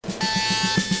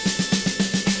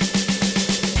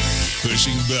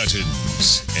pushing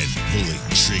buttons and pulling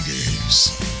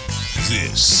triggers.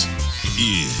 This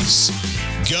is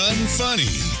Gun Funny.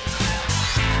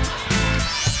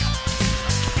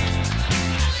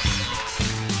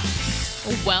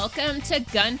 Welcome to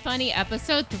Gun Funny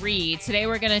episode 3. Today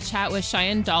we're going to chat with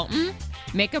Cheyenne Dalton,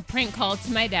 make a prank call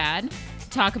to my dad,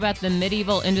 talk about the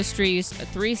Medieval Industries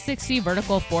 360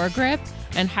 vertical foregrip,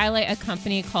 and highlight a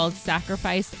company called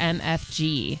Sacrifice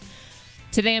MFG.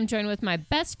 Today I'm joined with my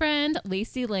best friend,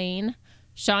 Lacey Lane,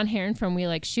 Sean Heron from We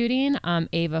Like Shooting,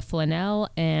 Ava Flanell,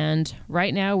 and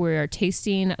right now we're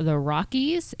tasting the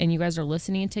Rockies, and you guys are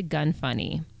listening to Gun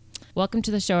Funny. Welcome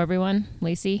to the show, everyone.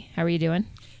 Lacey, how are you doing?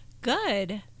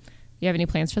 Good. You have any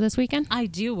plans for this weekend? I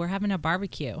do. We're having a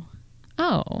barbecue.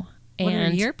 Oh. What are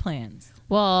your plans?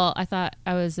 Well, I thought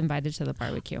I was invited to the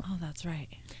barbecue. Oh, that's right.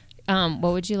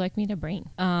 What would you like me to bring?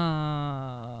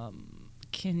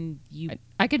 Can you...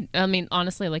 I mean,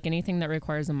 honestly, like anything that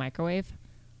requires a microwave.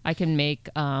 I can make,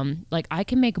 I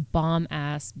can make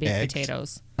bomb-ass baked Eggs?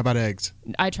 potatoes. How about eggs?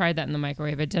 I tried that in the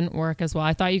microwave. It didn't work as well.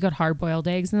 I thought you could hard-boiled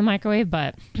eggs in the microwave,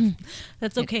 but...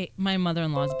 That's okay. My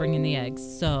mother-in-law's bringing the eggs,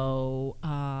 so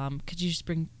could you just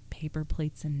bring paper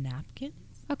plates and napkins?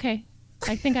 Okay.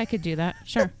 I think I could do that.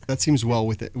 Sure. That seems well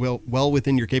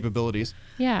within your capabilities.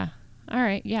 Yeah. All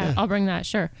right. Yeah. I'll bring that.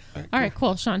 Sure. All right.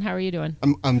 Cool. Sean, how are you doing?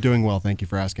 I'm doing well. Thank you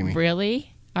for asking me.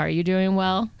 Really? Are you doing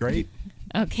well? Great.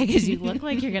 Okay, because you look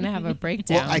like you're going to have a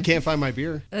breakdown. Well, I can't find my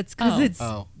beer. That's because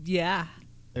yeah.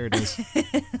 There it is.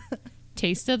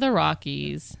 Taste of the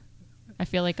Rockies. I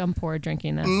feel like I'm poor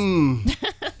drinking this.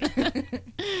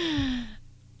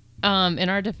 In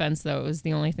our defense, though, it was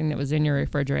the only thing that was in your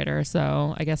refrigerator.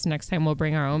 So I guess next time we'll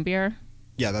bring our own beer.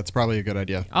 Yeah, that's probably a good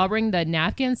idea. I'll bring the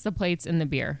napkins, the plates, and the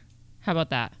beer. How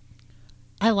about that?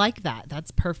 I like that.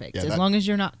 That's perfect. Yeah, as long as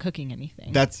you're not cooking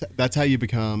anything. That's how you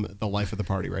become the life of the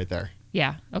party right there.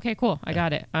 Yeah. Okay, cool. I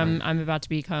got it. I'm about to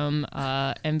become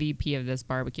MVP of this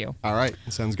barbecue. All right.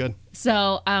 Sounds good.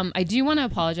 So I do want to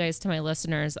apologize to my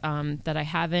listeners that I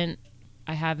haven't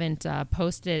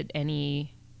posted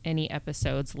any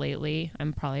episodes lately.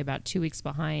 I'm probably about 2 weeks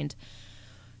behind.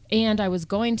 And I was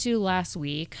going to last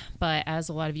week, but as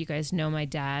a lot of you guys know, my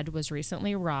dad was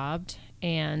recently robbed,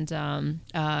 and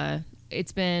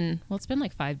it's been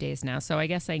like 5 days now, so I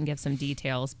guess I can give some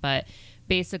details. But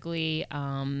basically,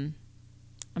 I'm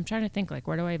trying to think, like,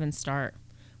 where do I even start?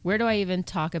 Where do I even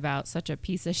talk about such a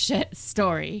piece of shit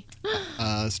story?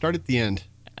 Start at the end.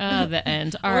 The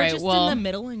end. All or right. just Well, in the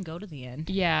middle and go to the end.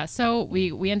 yeah. So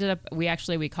we ended up we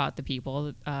caught the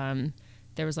people.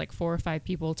 There was like 4 or 5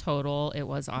 people total. It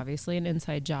was obviously an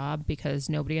inside job because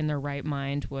nobody in their right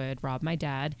mind would rob my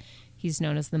dad. He's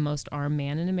known as the most armed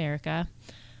man in America.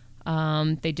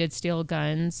 They did steal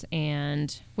guns,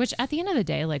 and which at the end of the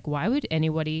day, like, why would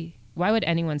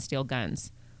anyone steal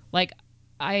guns? Like,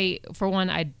 for one,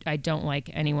 I don't like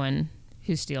anyone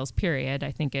who steals, period.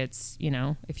 I think it's,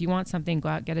 if you want something, go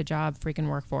out, get a job, freaking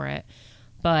work for it.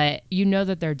 But you know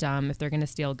that they're dumb if they're going to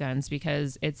steal guns,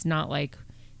 because it's not like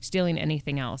stealing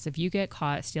anything else. If you get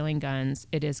caught stealing guns,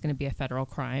 it is going to be a federal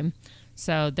crime.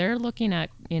 So they're looking at,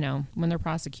 when they're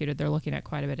prosecuted, they're looking at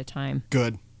quite a bit of time.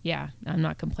 Good. Yeah, I'm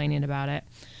not complaining about it.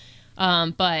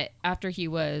 But after he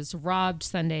was robbed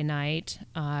Sunday night,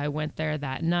 I went there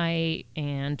that night,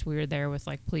 and we were there with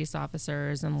like police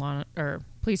officers and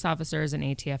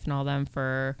ATF and all them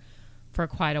for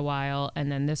quite a while.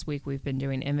 And then this week we've been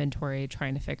doing inventory,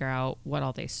 trying to figure out what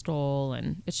all they stole,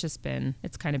 and it's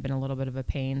kind of been a little bit of a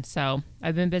pain. So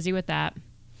I've been busy with that.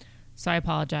 So I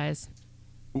apologize.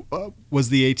 Was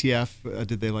the ATF,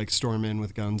 did they like storm in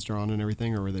with guns drawn and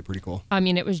everything, or were they pretty cool? I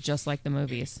mean, it was just like the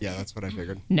movies. Yeah, that's what I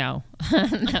figured. No,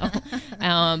 no.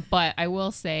 But I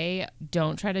will say,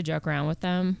 don't try to joke around with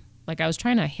them. Like, I was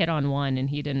trying to hit on one, and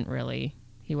he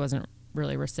wasn't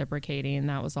really reciprocating.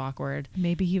 That was awkward.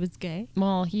 Maybe he was gay.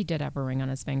 Well, he did have a ring on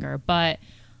his finger, but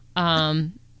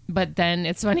then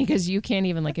it's funny because you can't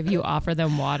even, like, if you offer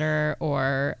them water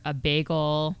or a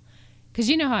bagel. Because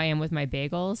you know how I am with my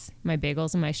bagels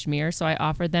and my schmear. So I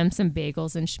offered them some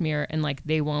bagels and schmear, and like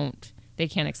they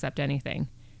can't accept anything.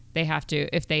 They have to,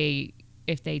 if they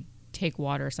take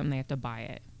water or something, they have to buy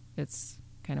it. It's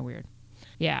kind of weird.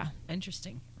 Yeah.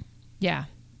 Interesting. Yeah.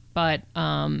 But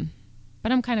I'm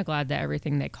kind of glad that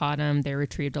everything, they caught them. They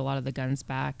retrieved a lot of the guns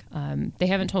back. They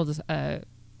haven't told us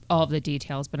all of the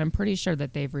details, but I'm pretty sure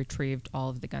that they've retrieved all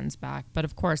of the guns back. But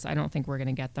of course, I don't think we're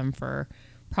going to get them for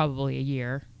probably a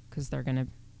year, because they're going to,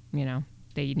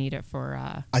 they need it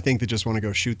for... I think they just want to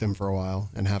go shoot them for a while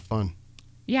and have fun.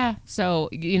 Yeah. So,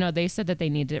 they said that they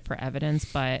needed it for evidence,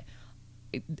 but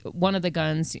one of the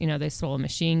guns, they stole a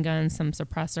machine gun, some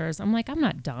suppressors. I'm like, I'm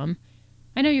not dumb.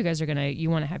 I know you guys you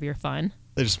want to have your fun.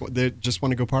 They just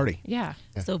want to go party. Yeah.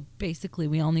 So basically,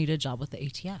 we all need a job with the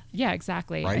ATF. Yeah,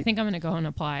 exactly. I Right? think I'm going to go and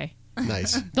apply.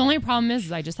 Nice. The only problem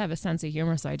is I just have a sense of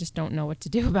humor, so I just don't know what to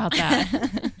do about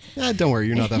that. Don't worry,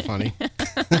 you're not that funny.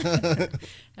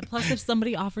 And plus, if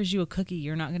somebody offers you a cookie,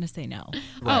 you're not going to say no.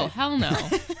 Oh, hell no.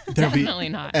 There'll be Definitely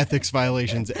not. ethics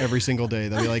violations every single day.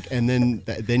 They'll be like, and then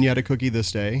you had a cookie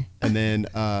this day, and then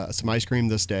some ice cream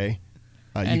this day.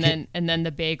 And then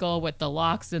the bagel with the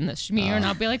lox and the schmear, and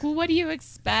I'll be like, well, what do you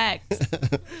expect?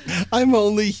 I'm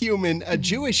only human, a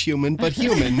Jewish human, but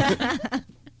human.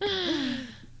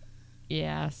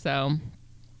 Yeah, so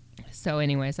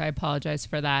anyways, I apologize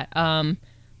for that.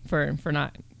 For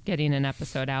not getting an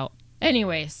episode out.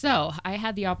 Anyway, so I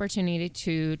had the opportunity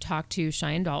to talk to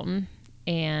Cheyenne Dalton,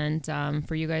 and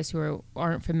for you guys who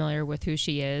aren't familiar with who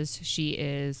she is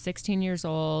 16 years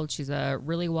old. She's a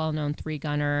really well-known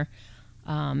three-gunner.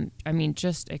 I mean,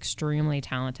 just extremely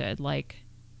talented. Like,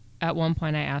 at one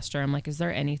point I asked her, I'm like, is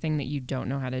there anything that you don't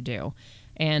know how to do?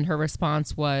 And her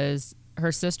response was,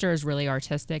 her sister is really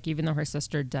artistic, even though her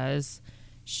sister does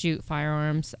shoot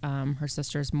firearms. Her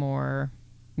sister's more,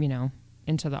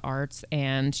 into the arts.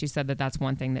 And she said that that's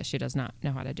one thing that she does not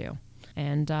know how to do.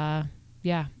 And,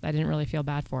 yeah, I didn't really feel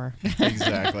bad for her.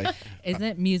 Exactly.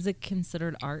 Isn't music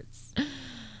considered arts?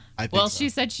 I think Well, so. she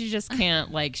said she just can't,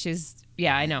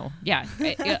 yeah, I know. Yeah.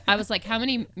 I was like, how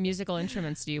many musical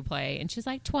instruments do you play? And she's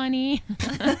like, 20.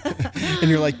 And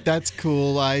you're like, that's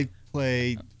cool. I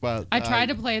play, well. I tried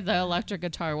to play the electric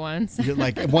guitar once. You're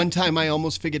like, one time I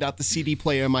almost figured out the CD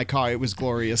player in my car. It was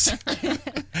glorious.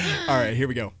 All right, here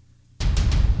we go.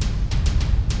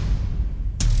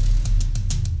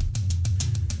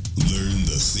 Learn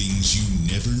the things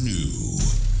you never knew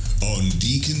on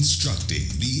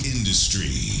Deconstructing the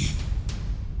Industry.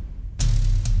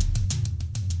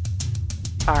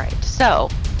 All right. So,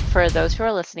 for those who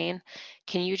are listening,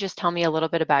 can you just tell me a little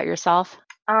bit about yourself?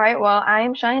 All right. Well,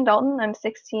 I'm Cheyenne Dalton. I'm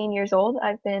 16 years old.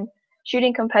 I've been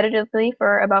shooting competitively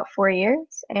for about 4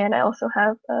 years, and I also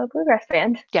have a bluegrass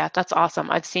band. Yeah, that's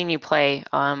awesome. I've seen you play.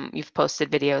 You've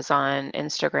posted videos on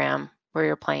Instagram where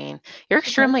you're playing. You're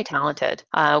extremely talented,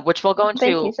 which we'll go into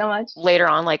Thank you so much. later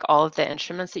on, like all of the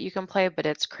instruments that you can play. But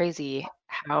it's crazy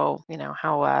how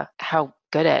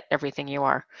good at everything you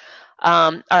are.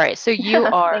 All right. So you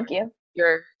are. Thank you.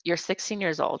 You're 16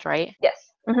 years old, right?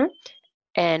 Yes. hmm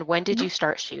And when did you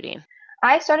start shooting?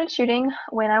 I started shooting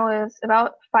when I was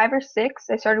about 5 or 6.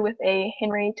 I started with a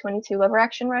Henry 22 lever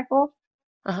action rifle.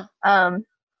 Uh-huh.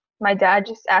 My dad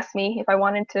just asked me if I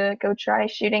wanted to go try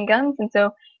shooting guns, and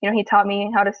so he taught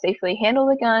me how to safely handle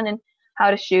the gun and how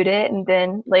to shoot it. And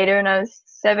then later, when I was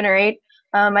 7 or 8,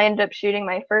 I ended up shooting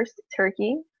my first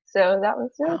turkey. So that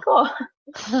was really cool.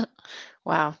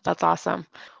 Wow, that's awesome.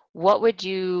 What would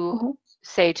you Mhm.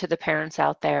 say to the parents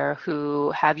out there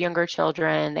who have younger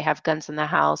children, they have guns in the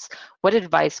house? What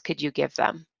advice could you give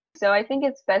them? So I think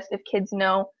it's best if kids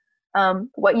know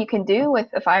what you can do with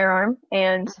a firearm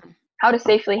and Mhm. how to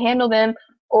safely handle them,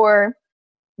 or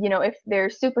if they're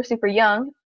super, super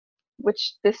young,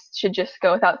 which this should just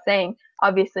go without saying.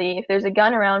 Obviously, if there's a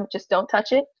gun around, just don't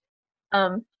touch it.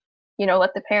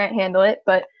 Let the parent handle it.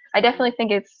 But I definitely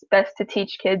think it's best to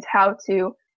teach kids how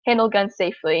to handle guns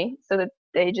safely so that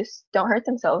they just don't hurt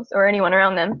themselves or anyone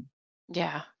around them.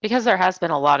 Yeah, because there has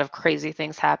been a lot of crazy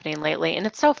things happening lately, and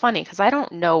it's so funny because I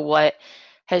don't know what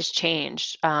has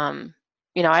changed. I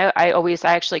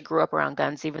actually grew up around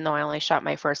guns, even though I only shot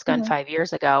my first gun Mhm. 5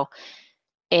 years ago.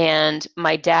 And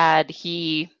my dad,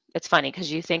 it's funny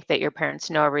because you think that your parents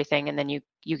know everything, and then you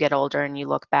get older and you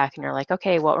look back and you're like,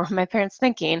 okay, what were my parents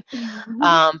thinking?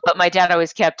 But my dad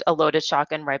always kept a loaded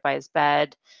shotgun right by his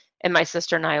bed, and my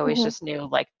sister and I always Mhm. just knew,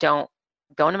 like, don't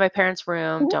go into my parents'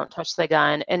 room, Mhm. don't touch the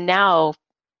gun. And now,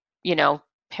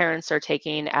 parents are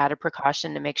taking added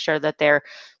precaution to make sure that they're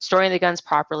storing the guns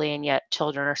properly, and yet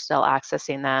children are still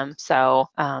accessing them. So,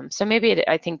 I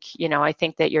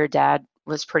think that your dad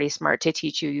was pretty smart to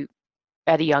teach you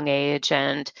at a young age,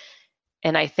 and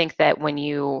I think that when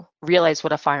you realize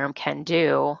what a firearm can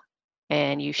do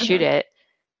and you shoot Mhm. it,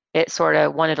 it sort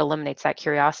of, one, it eliminates that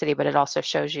curiosity, but it also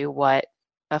shows you what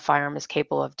a firearm is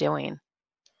capable of doing.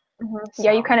 Mhm.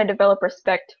 Yeah, you So, kind of develop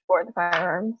respect for the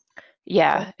firearms.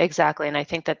 yeah, exactly. And I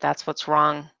think that that's what's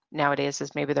wrong nowadays,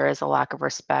 is maybe there is a lack of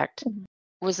respect. Mhm.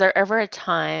 Was there ever a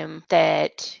time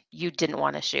that you didn't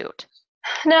want to shoot?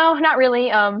 No, not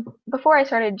really. Before I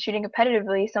started shooting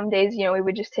competitively, some days, we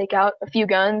would just take out a few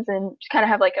guns and just kind of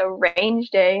have like a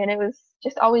range day, and it was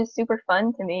just always super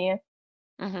fun to me.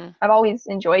 Hmm. I've always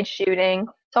enjoyed shooting.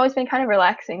 It's always been kind of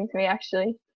relaxing to me,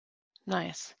 actually.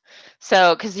 Nice.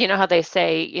 So, because you know how they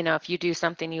say, if you do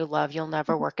something you love, you'll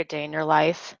never Mhm. work a day in your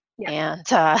life. Yeah. And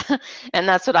and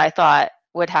that's what I thought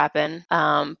would happen.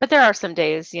 But there are some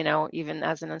days, even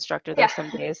as an instructor, Yeah. there's some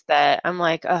days that I'm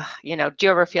like, ugh, do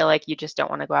you ever feel like you just don't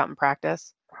want to go out and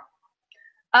practice?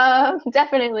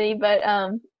 Definitely, but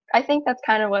I think that's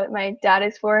kind of what my dad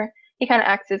is for. He kind of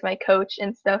acts as my coach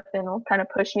and stuff, and will kind of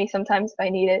push me sometimes if I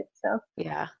need it. So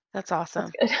Yeah, that's that's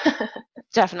awesome. good.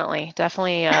 Definitely,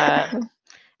 definitely.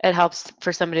 It helps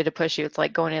for somebody to push you. It's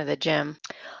like going to the gym.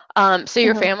 So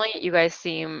your Mhm, family, you guys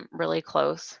seem really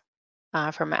close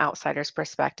from an outsider's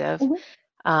perspective. mhm,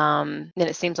 And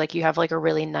it seems like you have like a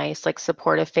really nice, like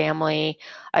supportive family.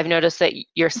 I've noticed that mhm.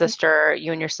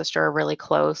 you and your sister are really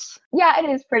close. Yeah, it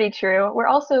is pretty true. We're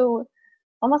also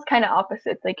almost kind of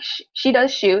opposites. Like she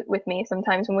does shoot with me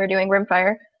sometimes when we're doing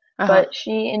rimfire, Uh-huh. but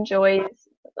she enjoys.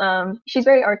 She's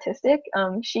very artistic.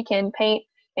 She can paint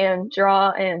and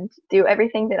draw and do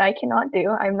everything that I cannot do.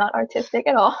 I'm not artistic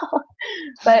at all.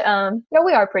 But yeah,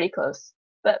 we are pretty close.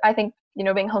 But I think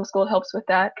being homeschooled helps with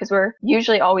that because we're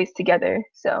usually always together.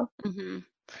 So Hmm.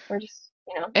 we're just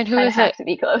And who kind of is have it? to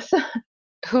be close.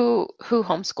 Who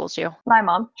homeschools you? My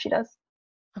mom, she does.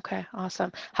 Okay,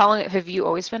 awesome. How long have you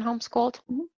always been homeschooled?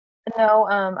 Mhm. No,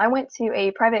 I went to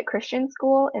a private Christian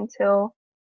school until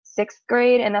 6th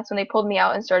grade, and that's when they pulled me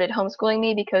out and started homeschooling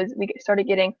me because we started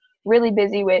getting really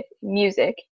busy with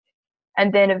music,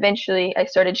 and then eventually I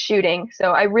started shooting.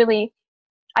 So I really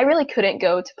couldn't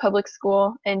go to public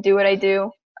school and do what I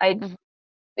do. I Mhm.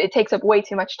 It takes up way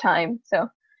too much time. So,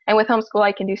 and with homeschool,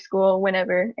 I can do school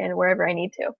whenever and wherever I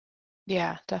need to.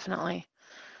 Yeah, definitely.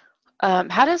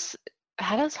 How does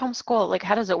homeschool, like,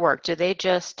 how does it work?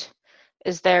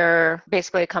 Is there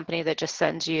basically a company that just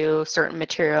sends you certain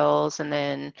materials and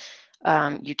then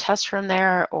you test from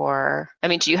there? Or, I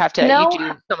mean, you No,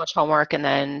 do so much homework and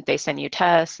then they send you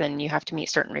tests and you have to meet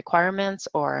certain requirements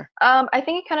or? I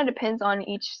think it kind of depends on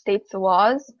each state's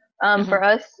laws. Hmm. For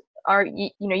us,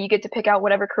 you get to pick out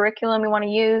whatever curriculum you want to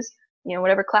use,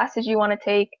 whatever classes you want to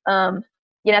take.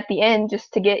 At the end,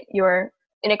 just to get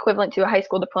an equivalent to a high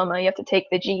school diploma, you have to take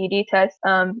the GED test.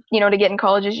 To get in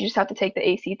colleges, you just have to take the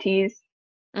ACTs.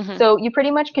 Hmm. So you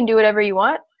pretty much can do whatever you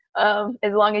want,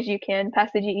 as long as you can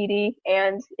pass the GED.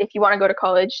 And if you want to go to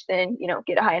college, then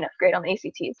get a high enough grade on the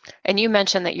ACTs. And you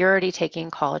mentioned that you're already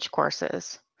taking college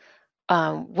courses.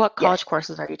 What Yes. college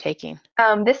courses are you taking?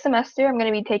 This semester, I'm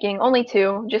going to be taking only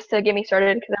two just to get me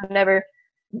started because I've never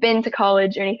been to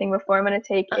college or anything before. I'm going to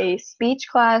take Uh, a speech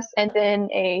class and then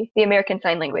the American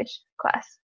Sign Language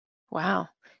class. wow.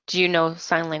 Do you know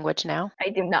sign language now? I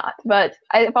do not, but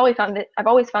I've always found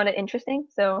it interesting.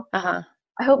 So Uh-huh.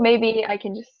 I hope maybe I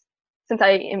can just, since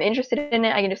I am interested in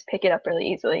it, I can just pick it up really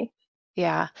easily.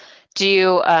 Yeah. Do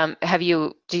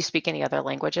you speak any other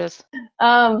languages?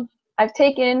 Um, I've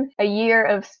taken a year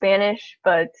of Spanish,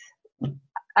 but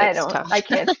It's tough. I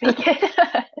can't speak it.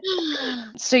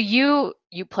 So you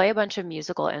play a bunch of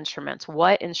musical instruments.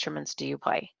 What instruments do you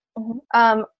play?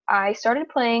 I started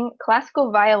playing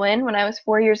classical violin when I was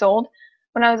 4 years old.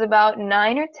 When I was about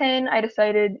 9 or 10, I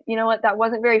decided, you know what, that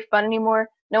wasn't very fun anymore.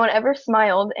 No one ever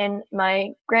smiled, and my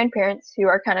grandparents, who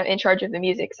are kind of in charge of the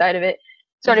music side of it,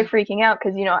 Hmm. started freaking out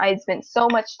because I had spent so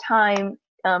much time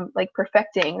like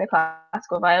perfecting the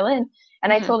classical violin,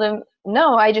 and I Hmm. told them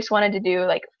no, I just wanted to do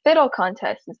like fiddle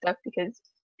contests and stuff because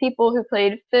people who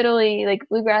played fiddly like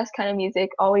bluegrass kind of music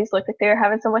always looked like they were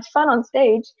having so much fun on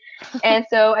stage. And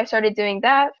so I started doing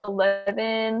that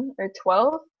 11 or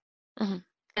 12 Hmm.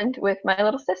 and with my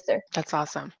little sister. That's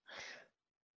awesome.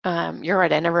 You're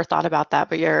right. I never thought about that,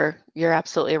 but you're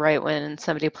absolutely right. When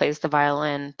somebody plays the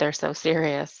violin, they're so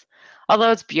serious.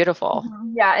 Although it's beautiful.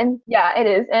 Yeah, and yeah, it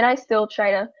is. And I still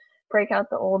try to break out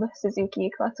the old Suzuki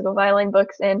classical violin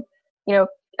books and, you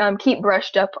know, keep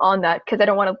brushed up on that because I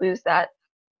don't want to lose that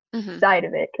Hmm. side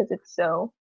of it because it's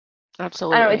so,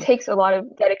 I don't know, it Absolutely. takes a lot of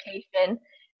dedication.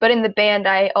 But in the band,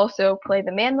 I also play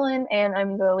the mandolin and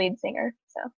I'm the lead singer.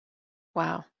 So,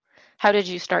 Wow. How did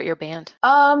you start your band?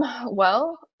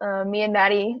 me and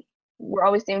Maddie were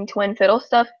always doing twin fiddle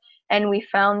stuff, and we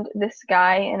found this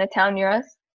guy in a town near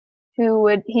us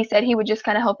he said he would just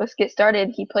kind of help us get started.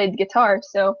 He played guitar.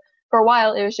 So for a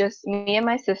while, it was just me and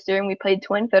my sister, and we played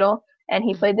twin fiddle, and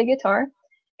he Mhm. played the guitar.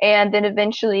 And then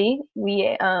eventually,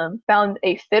 we found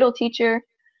a fiddle teacher,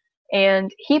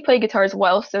 and he played guitar as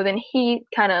well. So then he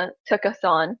kind of took us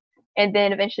on. And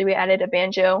then eventually we added a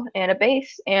banjo and a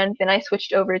bass, and then I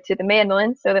switched over to the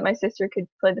mandolin so that my sister could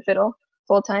play the fiddle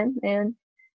full time, and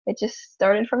it just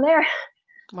started from there.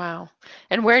 Wow.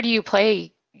 And where do you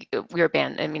play your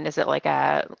band? I mean, is it like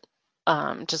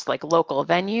just like local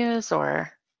venues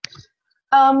or?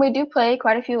 We do play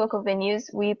quite a few local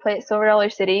venues. We play at Silver Dollar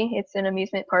City. It's an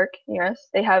amusement park near us.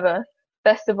 They have a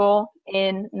festival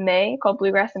in May called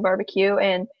Bluegrass and Barbecue,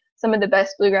 and some of the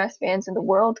best bluegrass bands in the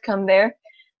world come there.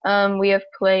 We have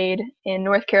played in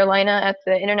North Carolina at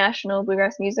the International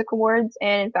Bluegrass Music Awards,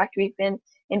 and in fact, we've been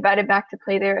invited back to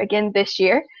play there again this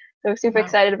year. So super Wow.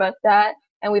 excited about that.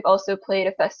 And we've also played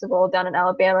a festival down in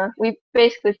Alabama. We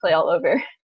basically play all over.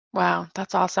 Wow,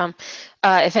 that's awesome.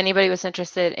 If anybody was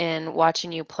interested in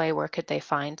watching you play, where could they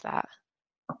find that?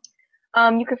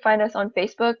 You can find us on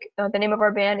Facebook. The name of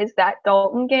our band is That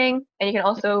Dalton Gang, and you can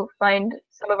also find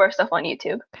some of our stuff on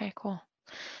YouTube. Okay, cool.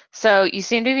 So you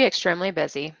seem to be extremely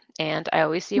busy, and I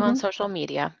always see you on Mhm. social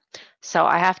media. So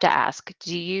I have to ask,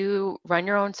 do you run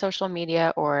your own social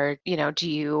media, or do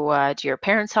your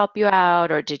parents help you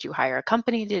out, or did you hire a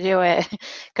company to do it?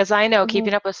 Because I know Mhm.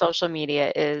 keeping up with social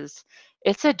media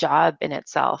it's a job in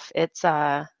itself. It's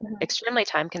Mhm. extremely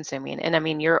time consuming, and I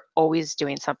mean you're always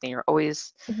doing something. You're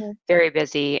always Mhm. very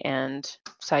busy, and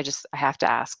so I have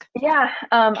to ask. Yeah,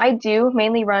 I do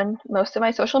mainly run most of my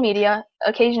social media.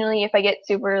 Occasionally, if I get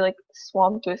super like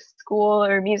swamped with school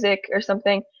or music or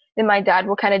something, then my dad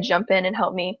will kind of jump in and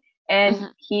help me. And Hmm.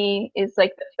 he is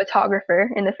like the photographer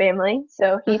in the family,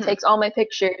 so he Hmm. takes all my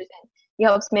pictures and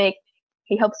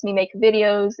he helps me make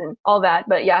videos and all that.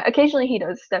 But yeah, occasionally he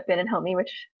does step in and help me,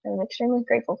 which I'm extremely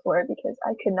grateful for because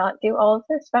I could not do all of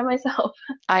this by myself.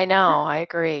 I know, I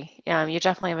agree. You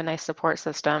definitely have a nice support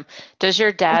system. Does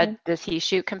your dad, Mhm. does he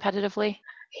shoot competitively?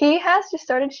 He has just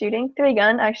started shooting 3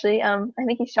 gun actually. I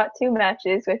think he shot 2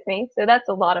 matches with me, so that's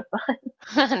a lot of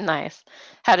fun. Nice.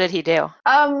 How did he do?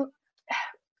 Um,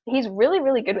 he's really,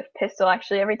 really good with pistol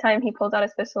actually. Every time he pulls out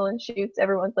his pistol and shoots,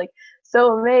 everyone's like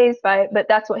so amazed by it, but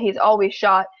that's what he's always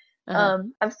shot. Uh-huh.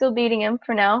 I'm still beating him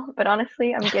for now, but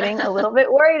honestly, I'm getting a little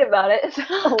bit worried about it. So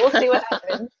we'll see what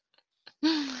happens.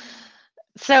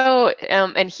 So,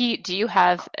 and do you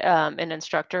have an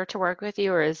instructor to work with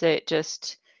you, or is it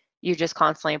just you just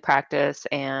constantly practice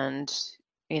and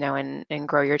and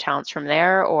grow your talents from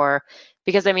there? Or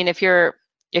because I mean, if you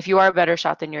are a better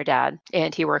shot than your dad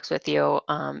and he works with you,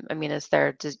 I mean,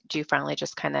 do you finally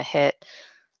just kind of hit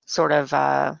sort of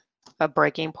a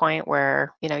breaking point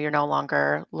where you're no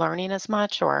longer learning as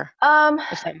much, or Um,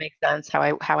 if that makes sense how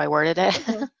I worded it?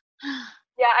 mhm.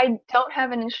 Yeah, I don't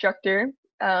have an instructor.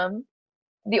 Um,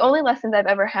 the only lessons I've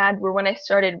ever had were when I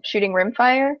started shooting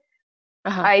rimfire.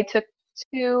 Uh-huh. I took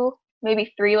 2,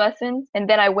 maybe 3 lessons, and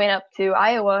then I went up to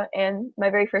Iowa, and my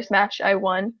very first match I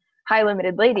won high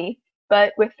limited lady.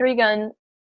 But with 3 gun,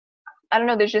 I don't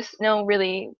know, there's just no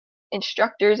really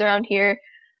instructors around here.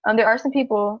 There are some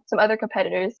people, some other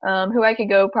competitors, who I could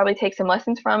go probably take some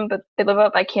lessons from, but they live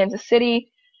up by Kansas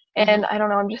City, Hmm. and I don't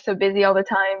know, I'm just so busy all the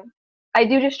time. I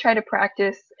do just try to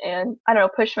practice and I don't know,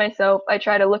 push myself. I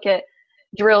try to look at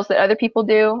drills that other people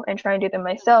do and try and do them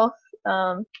myself.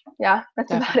 Um, yeah,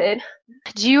 that's about Definitely.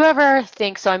 it. Do you ever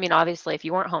think so? I mean, obviously, if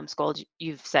you weren't homeschooled,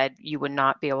 you've said you would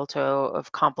not be able to have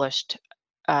accomplished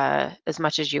as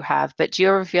much as you have. But do you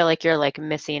ever feel like you're like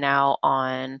missing out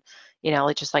on,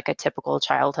 like just like a typical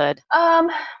childhood? Um,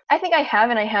 I think I have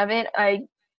and I haven't. I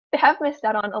have missed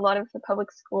out on a lot of the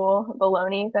public school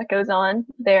baloney that goes on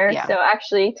there. Yeah. So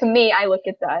actually, to me, I look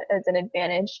at that as an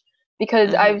advantage because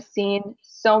Hmm. I've seen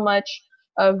so much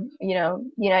of, the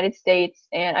United States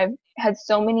and I've had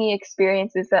so many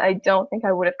experiences that I don't think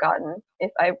I would have gotten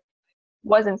if I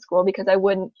was in school because I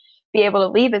wouldn't be able to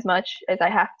leave as much as I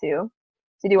have to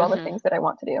do all the Hmm. things that I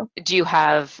want to do. Do you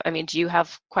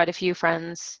have quite a few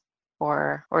friends,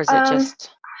 or is it Um,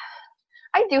 just?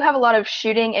 I do have a lot of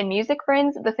shooting and music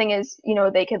friends. The thing is,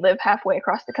 they could live halfway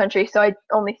across the country, so I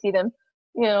only see them,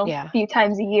 a Yeah. few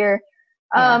times a year.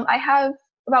 Yeah. I have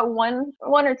about one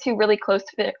or two really close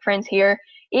friends here.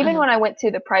 Even Hmm. when I went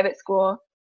to the private school,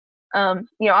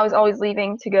 I was always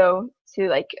leaving to go to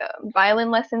like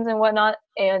violin lessons and whatnot,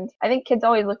 and I think kids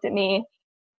always looked at me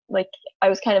like I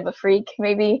was kind of a freak.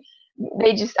 Maybe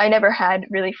I never had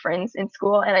really friends in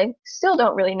school, and I still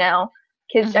don't really now.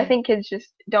 I Hmm. think kids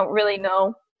just don't really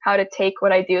know how to take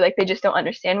what I do. Like they just don't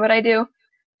understand what I do.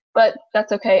 But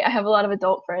that's okay. I have a lot of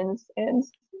adult friends, and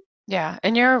Yeah.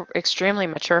 And you're extremely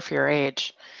mature for your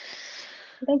age.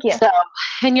 thank you. So,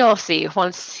 and you'll see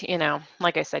once,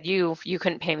 like I said, you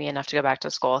couldn't pay me enough to go back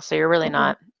to school, so you're really Hmm.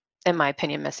 not, in my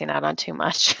opinion, missing out on too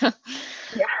much.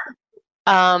 Yeah.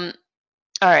 Um,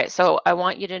 all right, so I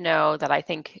want you to know that I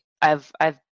think I've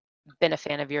been a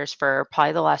fan of yours for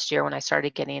probably the last year when I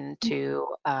started getting to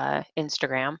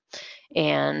Instagram,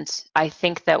 and I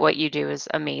think that what you do is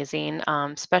amazing,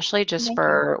 especially just Thank you.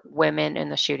 for women in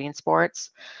the shooting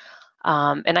sports.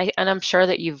 And I'm sure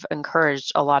that you've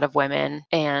encouraged a lot of women,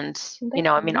 and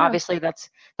I mean, Yeah. obviously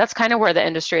that's kind of where the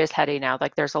industry is heading now.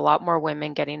 Like, there's a lot more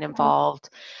women getting involved,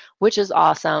 which is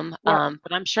awesome. Yeah.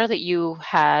 But I'm sure that you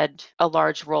had a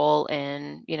large role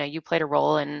in, you played a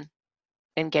role in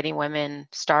getting women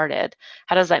started.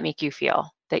 How does that make you feel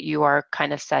that you are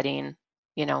kind of setting,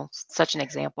 such an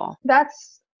example?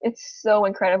 It's so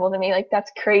incredible to me. Like,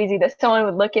 that's crazy that someone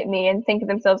would look at me and think to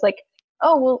themselves like,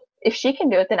 oh, well, if she can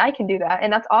do it, then I can do that.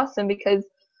 And that's awesome because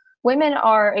women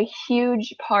are a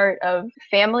huge part of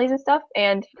families and stuff.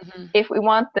 And Hmm. if we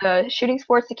want the shooting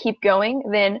sports to keep going,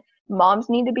 then moms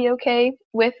need to be okay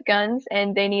with guns,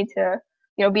 and they need to,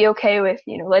 be okay with,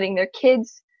 letting their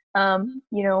kids,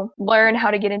 learn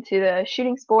how to get into the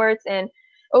shooting sports. And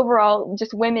overall,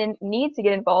 just women need to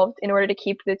get involved in order to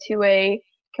keep the 2A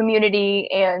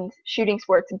community and shooting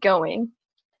sports going.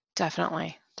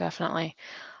 Definitely, definitely.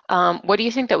 What do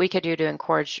you think that we could do to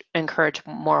encourage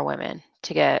more women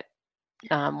to get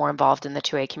more involved in the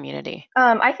 2A community?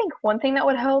 I think one thing that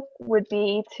would help would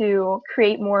be to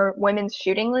create more women's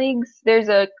shooting leagues. There's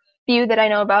a few that I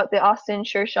know about, the Austin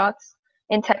Sure Shots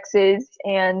in Texas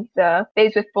and the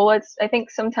Babes with Bullets. I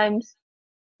think sometimes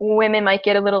women might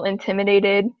get a little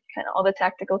intimidated, kind of all the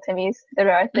tactical Timmies that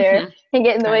are out there Hmm. can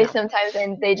get in the I way know. sometimes,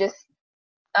 and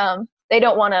they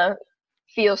don't want to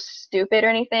feel stupid or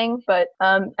anything. But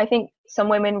I think some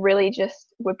women really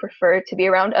just would prefer to be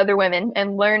around other women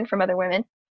and learn from other women.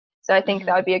 So I think Hmm.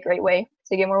 that would be a great way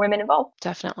to get more women involved.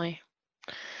 Definitely.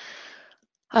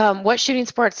 What shooting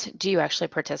sports do you actually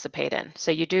participate in?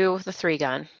 So you do the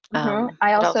 3-gun. I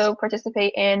What else? also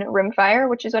participate in rimfire,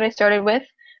 which is what I started with,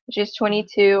 which is Mhm.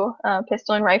 22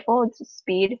 pistol and rifle. It's a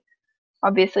speed,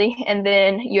 obviously, and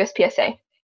then USPSA.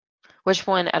 Which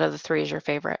one out of the three is your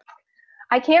favorite?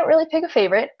 I can't really pick a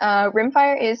favorite.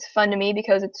 Rimfire is fun to me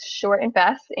because it's short and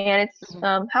fast, and it's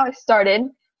Mhm. how I started.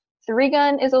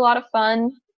 3-gun is a lot of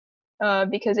fun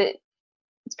because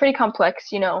it's pretty complex.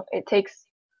 It takes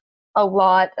a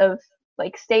lot of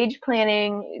like stage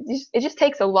planning. It just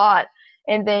takes a lot.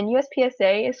 And then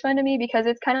USPSA is fun to me because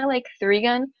it's kind of like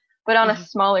 3-gun, but on a Mhm.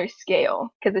 smaller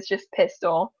scale because it's just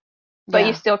pistol. But you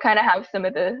Yeah, still kind of have some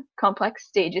of the complex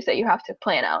stages that you have to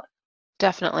plan out.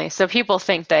 definitely. So people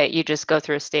think that you just go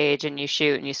through a stage and you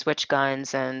shoot and you switch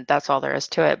guns and that's all there is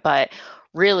to it. But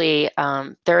really,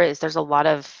 there's a lot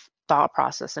of thought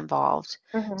process involved.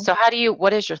 Hmm. So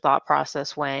what is your thought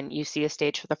process when you see a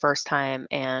stage for the first time,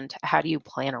 and how do you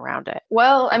plan around it?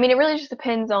 Well, I mean, it really just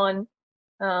depends on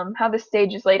how the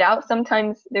stage is laid out.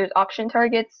 Sometimes there's option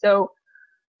targets, so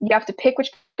you have to pick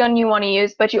which gun you want to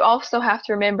use, but you also have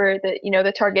to remember that,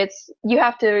 the targets, you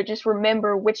have to just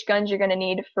remember which guns you're going to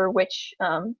need for which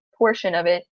portion of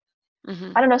it.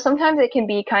 Hmm. I don't know, sometimes it can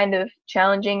be kind of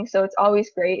challenging, so it's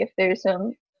always great if there's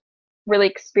some really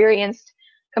experienced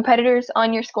competitors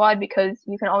on your squad because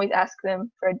you can always ask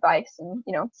them for advice and,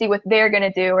 see what they're going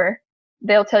to do, or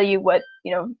they'll tell you what,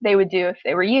 they would do if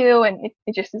they were you, and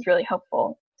it just is really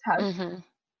helpful to have Hmm.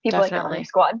 people like that on your Definitely.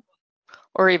 squad.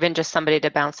 Or even just somebody to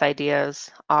bounce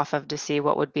ideas off of to see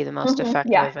what would be the most Yeah.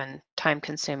 effective and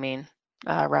time-consuming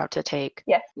route to take.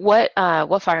 Yes. What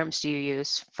firearms do you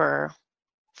use for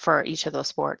each of those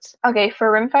sports? Okay,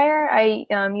 for rimfire, I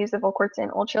use the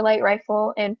Volquartsen ultralight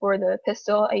rifle, and for the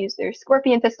pistol, I use their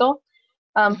Scorpion pistol.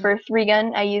 Hmm. For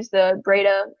 3-gun, I use the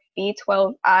Breda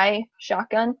B12I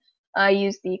shotgun. I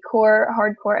use the Core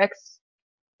Hardcore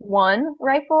X1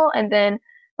 rifle, and then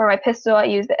for my pistol, I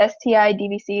use the STI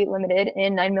DVC Limited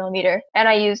in 9mm, and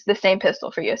I use the same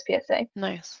pistol for USPSA.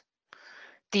 Nice.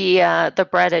 The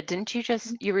Breda, didn't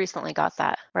you recently got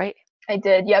that, right? I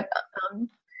did, yep.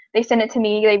 They sent it to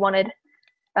me. They wanted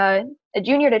uh, a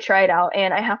junior to try it out,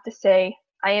 and I have to say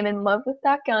I am in love with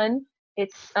that gun.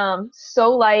 It's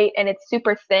so light and it's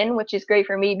super thin, which is great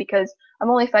for me because I'm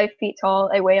only 5 feet tall.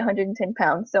 I weigh 110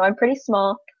 pounds, so I'm pretty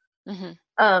small. Hmm.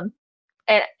 Um,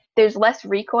 and there's less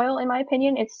recoil, in my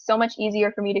opinion. It's so much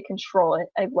easier for me to control it.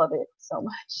 I love it so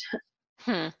much.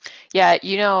 Hmm. Yeah,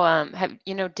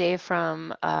 have Dave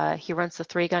from he runs the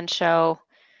 3-gun show.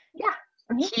 Yeah.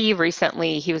 Hmm. He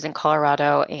was in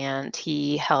Colorado and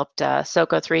he helped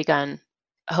Soko 3-gun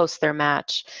host their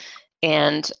match.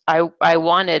 And I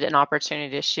wanted an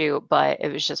opportunity to shoot, but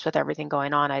it was just with everything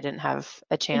going on, I didn't have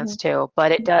a chance Hmm. to.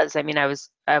 But it does. I mean, I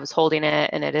was holding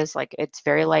it, and it is like it's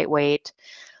very lightweight.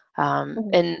 Hmm.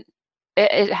 And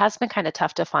it has been kind of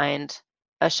tough to find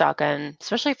a shotgun,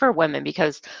 especially for women,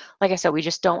 because, like I said, we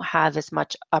just don't have as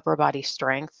much upper body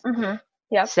strength. Hmm.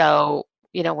 Yep. So,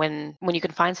 when you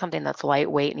can find something that's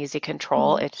lightweight and easy to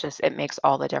control, Hmm. it makes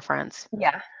all the difference.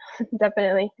 Yeah,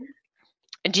 definitely.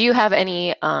 Do you have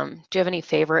any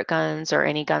favorite guns or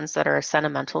any guns that are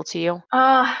sentimental to you?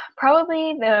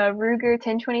 Probably the Ruger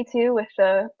 1022 with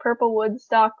the purple wood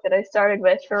stock that I started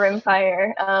with for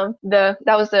rimfire. That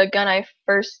was the gun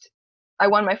I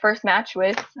won my first match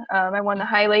with. I won the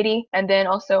High Lady and then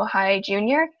also High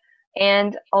Junior,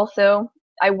 and also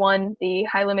I won the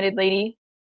High Limited Lady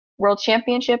World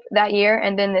Championship that year,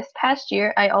 and then this past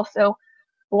year I also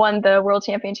won the World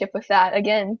Championship with that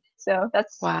again. So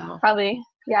that's Wow. probably,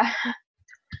 yeah.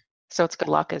 So it's good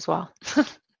luck as well.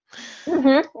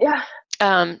 Yeah.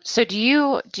 So do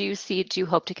you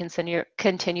hope to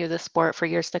continue the sport for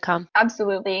years to come?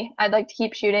 Absolutely. I'd like to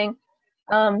keep shooting.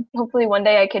 Hopefully one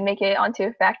day I can make it onto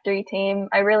a factory team.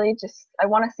 I want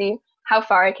to see how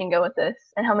far I can go with this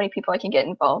and how many people I can get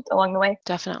involved along the way.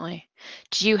 Definitely.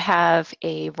 Do you have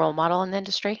a role model in the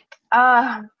industry?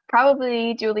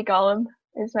 Probably Julie Gollum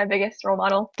is my biggest role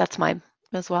model. That's mine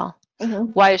as well.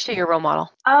 Mm-hmm. Why is she your role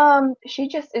model? She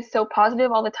just is so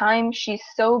positive all the time. She's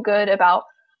so good about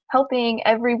helping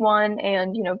everyone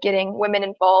and, getting women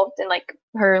involved in like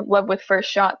her Love with First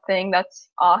Shot thing. That's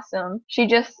awesome. She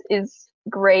just is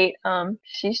great.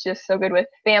 She's just so good with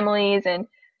families and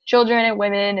children and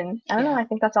women, and I don't know, I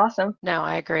think that's awesome. No,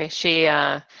 I agree. She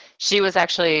was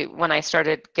actually, when I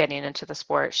started getting into the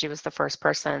sport, she was the first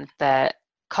person that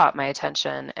caught my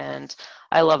attention, and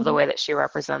I love the way that she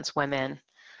represents women.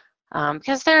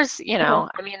 Because there's,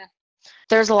 I mean,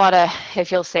 there's a lot of,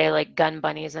 if you'll say, like gun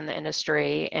bunnies in the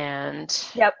industry, and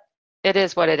Yep. It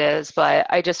is what it is. But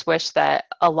I just wish that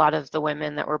a lot of the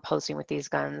women that were posing with these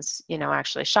guns,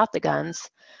 actually shot the guns,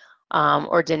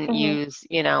 or didn't use,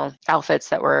 outfits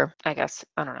that were, I guess,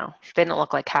 I don't know, they didn't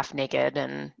look like half naked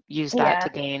and use that to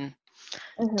gain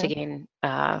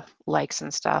likes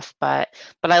and stuff. But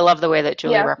I love the way that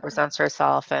Julie represents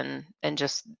herself and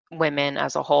just women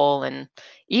as a whole, and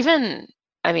even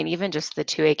just the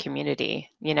 2A community,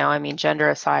 gender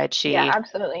aside,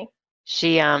 absolutely.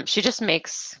 She just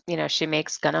makes, she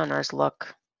makes gun owners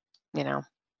look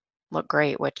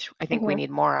great, which I think we need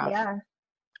more of.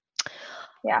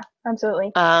 Yeah,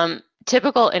 absolutely.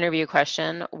 Typical interview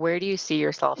question: where do you see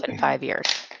yourself in 5 years?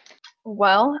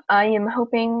 Well, I am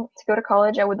hoping to go to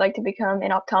college. I would like to become an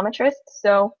optometrist,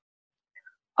 so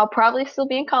I'll probably still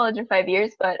be in college in 5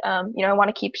 years, but I want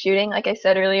to keep shooting. Like I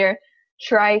said earlier,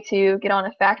 try to get on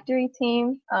a factory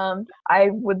team. I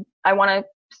want to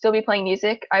still be playing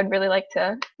music. I'd really like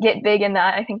to get big in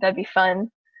that. I think that'd be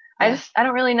fun. Yeah. I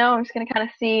don't really know. I'm just gonna kind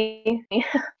of see.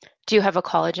 Do you have a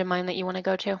college in mind that you want to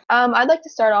go to? I'd like to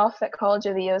start off at College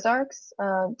of the Ozarks,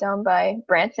 down by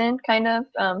Branson, kind of.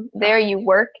 There you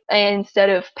work, and instead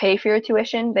of pay for your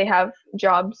tuition, they have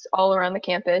jobs all around the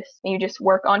campus, and you just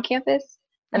work on campus,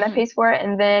 and that pays for it.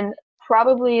 And then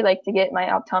probably like to get my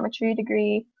optometry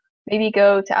degree, maybe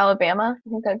go to Alabama. I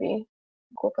think that'd be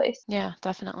a cool place. Yeah,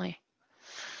 definitely.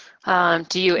 Are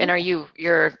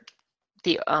you're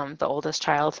the oldest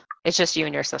child? It's just you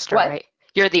and your sister, right?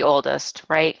 You're the oldest,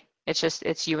 right?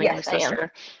 It's you and your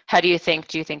sister. How do you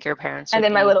think your parents and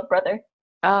then my little brother.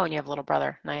 Oh, and you have a little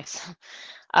brother. Nice.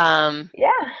 Yeah.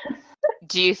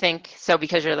 Do you think so,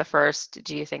 because you're the first,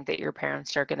 do you think that your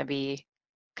parents are going to be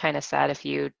kind of sad if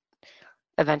you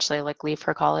eventually like leave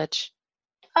for college?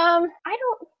 I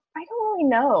don't really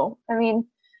know. I mean,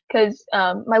 because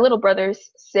my little brother's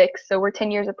 6, so we're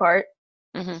 10 years apart.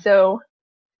 So,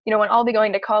 when I'll be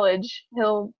going to college,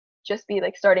 he'll just be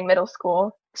like starting middle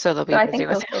school. So they'll be. I think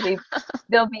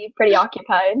they'll be pretty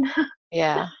occupied.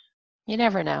 Yeah, you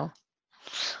never know.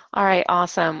 All right,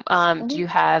 awesome. Do you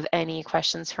have any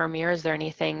questions for me, or is there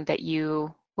anything that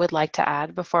you would like to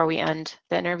add before we end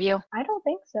the interview? I don't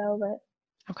think so,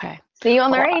 but okay. See you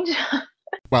on the range.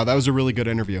 Wow, that was a really good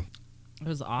interview. It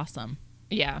was awesome.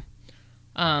 Yeah.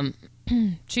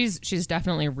 She's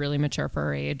definitely really mature for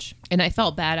her age. And I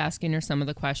felt bad asking her some of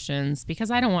the questions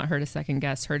because I don't want her to second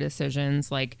guess her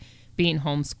decisions, like being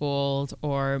homeschooled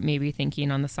or maybe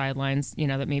thinking on the sidelines,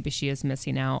 that maybe she is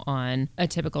missing out on a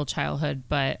typical childhood.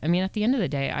 But I mean, at the end of the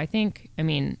day,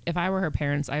 if I were her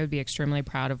parents, I would be extremely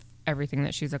proud of everything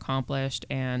that she's accomplished.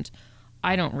 And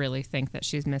I don't really think that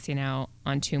she's missing out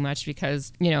on too much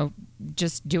because,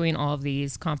 just doing all of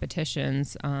these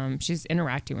competitions, she's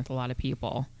interacting with a lot of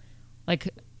people. Like,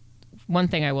 one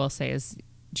thing I will say is,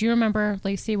 do you remember,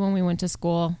 Lacey, when we went to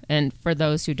school? And for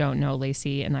those who don't know,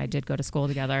 Lacey and I did go to school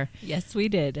together. Yes, we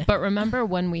did. But remember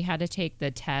when we had to take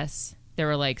the tests? There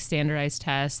were like standardized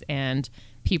tests, and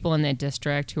people in the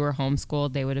district who were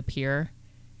homeschooled, they would appear.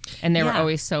 And they were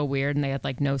always so weird, and they had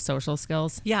like no social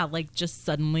skills. Yeah, like just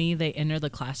suddenly they enter the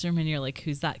classroom and you're like,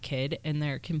 who's that kid? And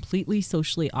they're completely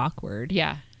socially awkward.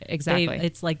 Yeah, exactly.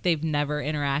 It's like they've never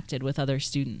interacted with other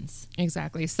students.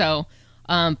 Exactly. So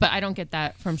But I don't get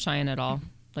that from Cheyenne at all.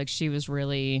 Like, she was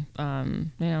really,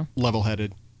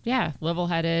 Level-headed,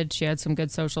 level-headed. She had some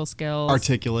good social skills.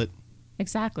 articulate,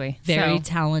 Exactly. Very So,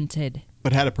 talented.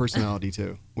 but had a personality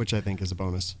too, which I think is a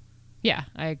bonus. yeah,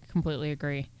 I completely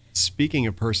agree. Speaking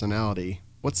of personality,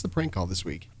 what's the prank call this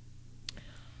week?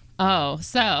 Oh,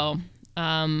 so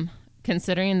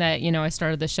considering that, I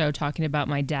started the show talking about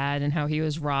my dad and how he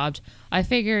was robbed, I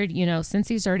figured, since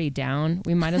he's already down,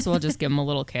 we might as well just give him a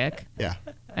little kick. Yeah,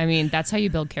 I mean, that's how you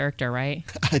build character, right?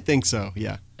 I think so.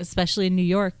 Yeah, Especially in New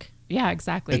York. Yeah,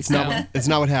 exactly. it's not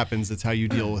what happens. It's how you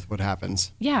deal with what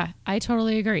happens. Yeah, I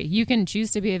totally agree. You can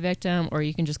choose to be a victim or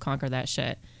you can just conquer that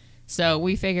shit. So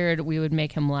we figured we would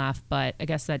make him laugh, but I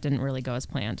guess that didn't really go as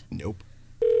planned. Nope.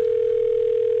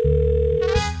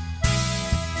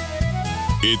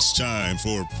 It's time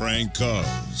for prank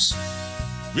calls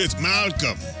with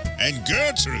Malcolm and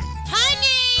Gertrude. Honey!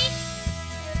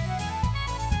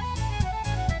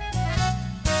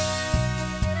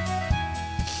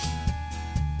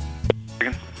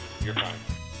 You're fine.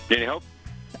 Need any help?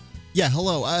 Yeah,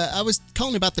 hello. I was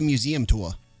calling about the museum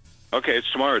tour. Okay,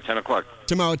 it's tomorrow at 10 o'clock.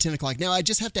 Tomorrow at 10 o'clock. Now, I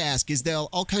just have to ask, is there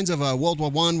all kinds of World War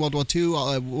I, World War II?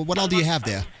 What all do you have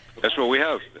there? That's what we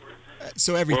have.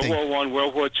 So everything. World War I,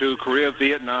 World War II, Korea,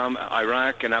 Vietnam,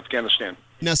 Iraq, and Afghanistan.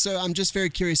 Now, sir, I'm just very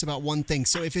curious about one thing.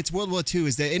 So if it's World War II,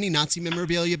 is there any Nazi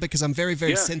memorabilia? Because I'm very,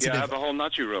 very sensitive. Yeah, I have a whole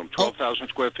Nazi room, 12,000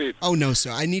 square feet. Oh, no,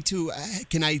 sir. I need to...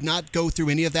 can I not go through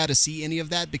any of that or see any of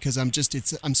that? Because I'm so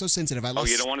sensitive. Oh,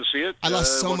 you don't want to see it? I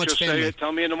lost so well, much just family. Say it,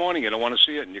 tell me in the morning you don't want to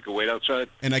see it, and you can wait outside.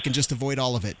 And I can just avoid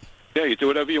all of it. Yeah, you do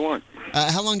whatever you want.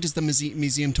 How long does the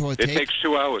museum tour take? It takes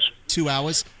 2 hours. 2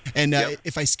 hours? And Yep.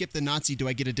 if I skip the Nazi, do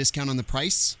I get a discount on the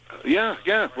price? Yeah.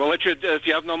 We'll let you, if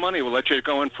you have no money, we'll let you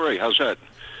go in free. How's that?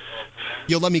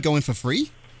 You'll let me go in for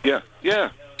free? Yeah.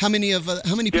 How many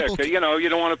people? Yeah, you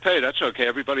don't want to pay. That's okay.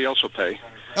 Everybody else will pay.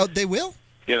 Oh, they will?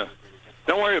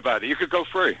 Don't worry about it. You could go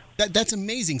free. That's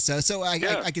amazing, sir. So I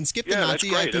can skip the Nazi.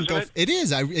 That's great, I can go. isn't It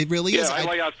is. It really is. I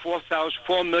lay out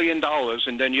 $4 million,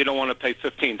 and then you don't want to pay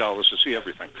 $15 to see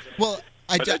everything. Well,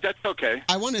 But that's okay.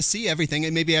 I want to see everything,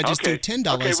 and maybe I just do $10.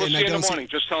 Okay, we'll and see I you in don't the morning.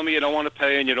 Just tell me you don't want to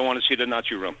pay and you don't want to see the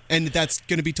Nazi room. And that's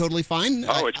going to be totally fine.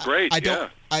 Oh, it's great. I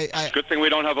don't. Good thing we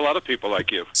don't have a lot of people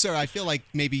like you. Sir, I feel like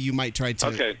maybe you might try to.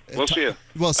 Okay, we'll see you.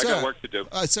 Well, sir, I got work to do.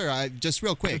 Sir, just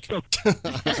real quick.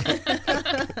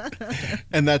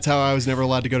 And that's how I was never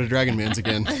allowed to go to Dragon Man's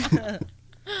again.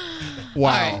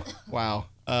 Wow. Wow.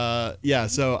 Yeah,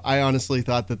 so I honestly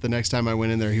thought that the next time I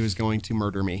went in there, he was going to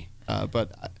murder me.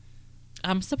 But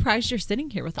I'm surprised you're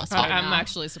sitting here with us. Right I'm now.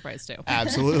 actually surprised too.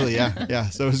 absolutely, yeah.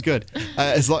 So it was good.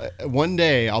 One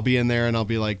day I'll be in there and I'll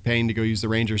be like paying to go use the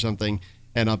range or something.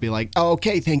 And I'll be like, oh,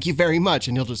 okay, thank you very much.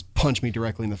 And he'll just punch me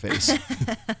directly in the face.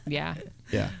 Yeah.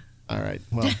 Yeah. All right.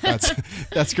 Well,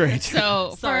 that's great.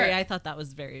 So Sorry, I thought that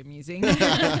was very amusing.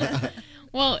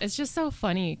 well, it's just so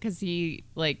funny because he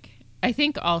I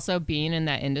think also being in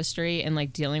that industry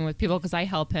and dealing with people, because I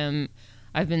help him.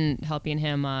 I've been helping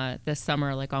him this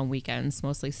summer, on weekends,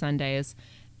 mostly Sundays,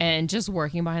 and just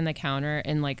working behind the counter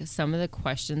and some of the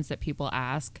questions that people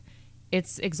ask,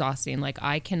 it's exhausting.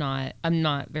 I'm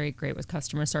not very great with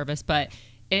customer service, but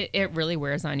it really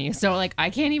wears on you. So I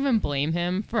can't even blame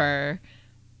him for,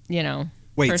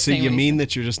 Wait, for so saying you what he mean said.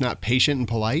 that you're just not patient and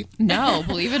polite? No,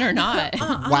 believe it or not.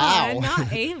 Wow.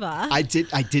 Not Ava. I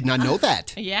did not know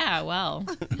that. Yeah, well.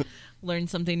 Learn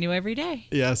something new every day.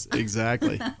 Yes,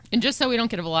 exactly. And just so we don't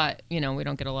get a lot, we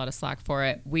don't get a lot of slack for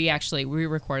it. We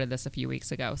recorded this a few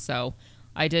weeks ago, so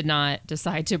I did not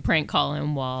decide to prank call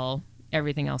him while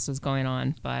everything else was going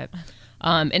on. But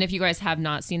and if you guys have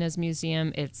not seen his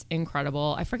museum, it's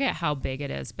incredible. I forget how big it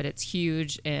is, but it's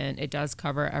huge, and it does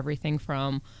cover everything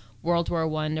from World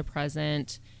War I to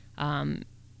present.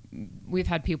 We've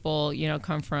had people,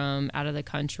 come from out of the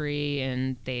country,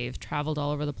 and they've traveled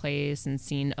all over the place and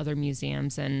seen other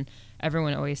museums, and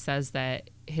everyone always says that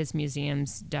his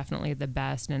museum's definitely the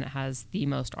best and it has the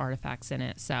most artifacts in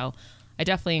it. So I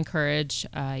definitely encourage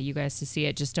you guys to see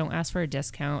it. Just don't ask for a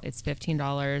discount. It's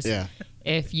 $15. Yeah.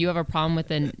 If you have a problem with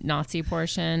the Nazi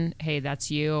portion, hey,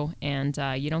 that's you, and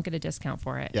you don't get a discount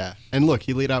for it. Yeah. And look,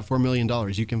 he laid out $4 million.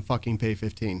 You can fucking pay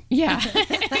 15. Yeah,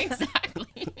 exactly.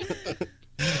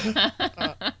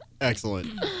 Excellent.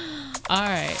 All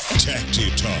right. Tacti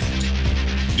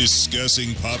Talk.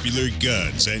 Discussing popular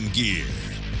guns and gear.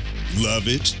 Love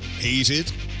it? Hate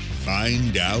it?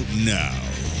 Find out now.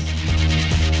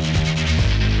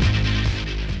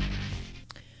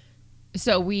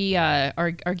 So we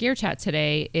our gear chat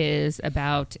today is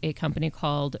about a company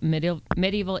called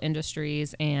Medieval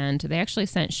Industries, and they actually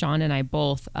sent Sean and I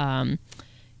both.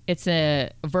 It's a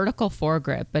vertical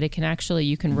foregrip, but it can actually,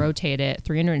 you can rotate it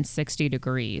 360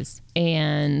 degrees.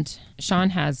 And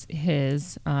Sean has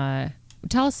his,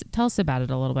 tell us about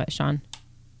it a little bit, Sean.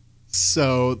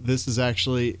 So this is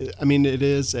actually, I mean, it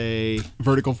is a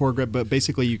vertical foregrip, but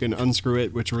basically you can unscrew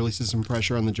it, which releases some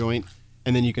pressure on the joint,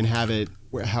 and then you can have it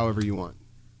however you want.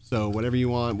 So whatever you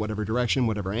want, whatever direction,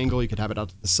 whatever angle, you could have it out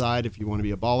to the side if you want to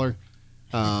be a baller.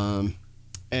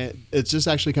 And it's just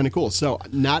actually kind of cool. So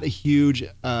not a huge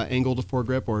angle to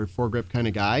foregrip or foregrip kind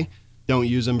of guy. Don't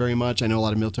use them very much. I know a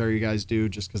lot of military guys do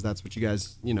just because that's what you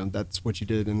guys, that's what you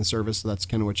did in the service. So that's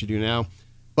kind of what you do now.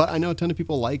 But I know a ton of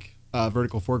people like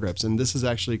vertical foregrips, and this is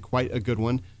actually quite a good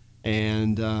one.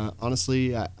 And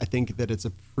honestly, I think that it's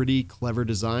a pretty clever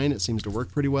design. It seems to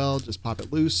work pretty well. Just pop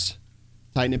it loose,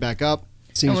 tighten it back up.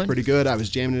 Seems pretty good. I was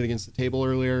jamming it against the table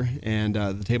earlier, and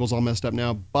the table's all messed up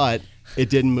now, but it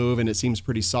didn't move, and it seems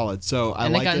pretty solid. So I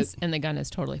like it. And the gun is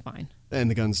totally fine. And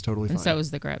the gun's totally fine. And so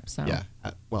is the grip. So yeah.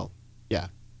 Yeah.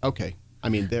 Okay. I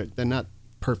mean, they're not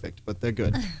perfect, but they're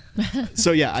good.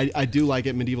 So yeah, I do like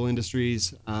it. Medieval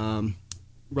Industries,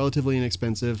 relatively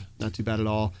inexpensive, not too bad at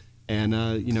all. And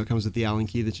it comes with the Allen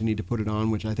key that you need to put it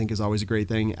on, which I think is always a great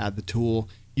thing. Add the tool,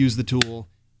 use the tool,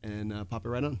 and pop it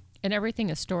right on. And everything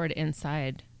is stored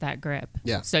inside that grip.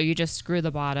 Yeah. So you just screw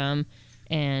the bottom,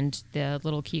 and the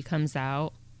little key comes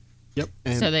out. Yep.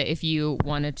 And so that if you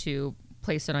wanted to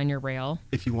place it on your rail.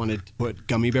 If you wanted to put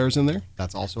gummy bears in there,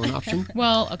 that's also an option.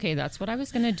 Well, okay, that's what I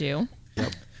was going to do.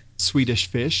 Yep. Swedish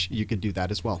fish, you could do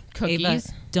that as well. Cookies. Ava,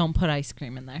 don't put ice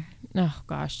cream in there. Oh,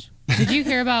 gosh. Did you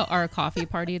hear about our coffee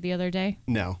party the other day?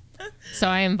 No. So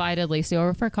I invited Lacey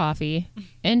over for coffee.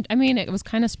 And, I mean, it was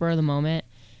kind of spur of the moment.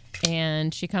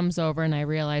 And she comes over, and I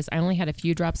realized I only had a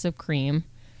few drops of cream.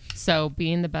 So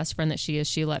being the best friend that she is,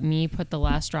 she let me put the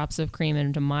last drops of cream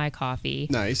into my coffee.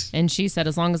 Nice. And she said,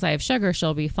 as long as I have sugar,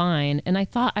 she'll be fine. And I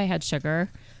thought I had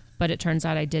sugar, but it turns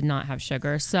out I did not have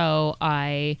sugar. So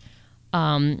I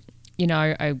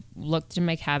looked in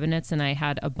my cabinets, and I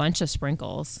had a bunch of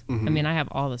sprinkles. Mm-hmm. I mean, I have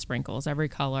all the sprinkles, every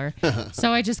color.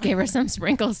 So I just gave her some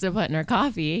sprinkles to put in her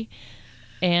coffee.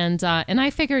 And I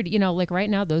figured, like right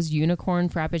now, those unicorn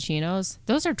frappuccinos,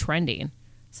 those are trending.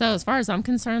 So as far as I'm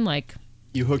concerned, like...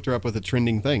 You hooked her up with a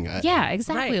trending thing. Yeah,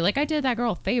 exactly. Right. Like I did that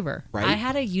girl a favor. Right? I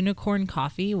had a unicorn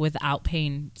coffee without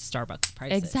paying Starbucks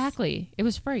prices. Exactly. It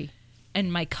was free.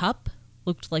 And my cup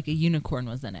looked like a unicorn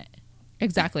was in it.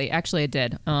 Exactly. Actually, it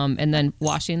did. And then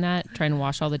washing that, trying to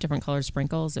wash all the different colored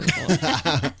sprinkles. It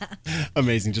was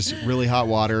amazing. Just really hot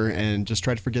water, and just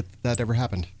try to forget that ever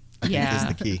happened. I think is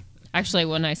the key. Actually,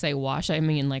 when I say wash, I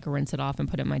mean like rinse it off and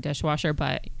put it in my dishwasher.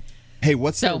 But hey,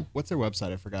 what's their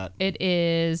website? I forgot. It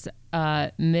is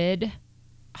mid-evil.com.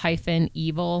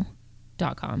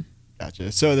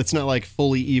 Gotcha. So that's not like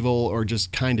fully evil or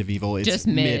just kind of evil. It's just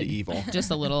mid-evil. just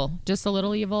a little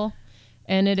evil.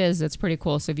 And it's pretty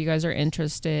cool. So if you guys are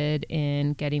interested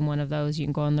in getting one of those, you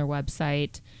can go on their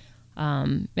website.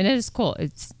 And it is cool.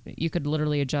 You could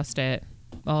literally adjust it.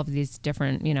 All of these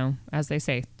different, as they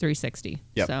say, 360.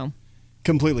 Yep. So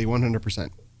completely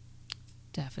 100%.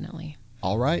 Definitely.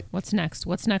 All right. What's next?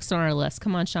 What's next on our list?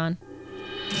 Come on, Sean.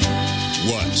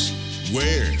 What?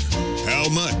 Where? How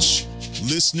much?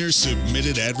 Listener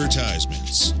submitted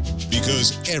advertisements.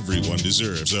 Because everyone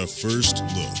deserves a first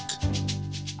look.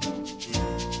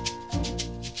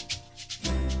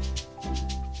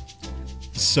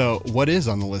 So what is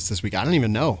on the list this week? I don't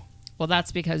even know. Well,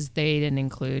 that's because they didn't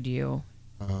include you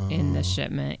in the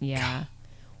shipment. Yeah.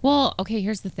 Well, okay,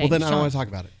 here's the thing. Well, then Sean, I don't want to talk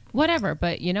about it. Whatever.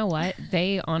 But you know what?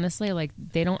 They honestly,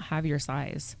 they don't have your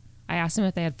size. I asked them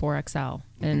if they had 4XL,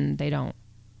 and they don't.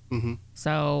 Mm-hmm.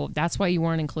 So that's why you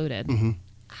weren't included. Mm-hmm.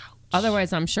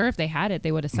 Otherwise, I'm sure if they had it,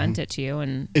 they would have sent it to you.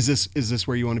 And is this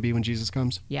where you want to be when Jesus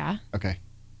comes? Yeah. Okay.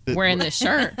 Wearing this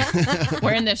shirt.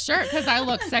 Wearing this shirt because I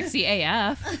look sexy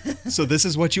AF. So this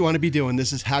is what you want to be doing.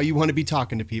 This is how you want to be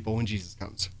talking to people when Jesus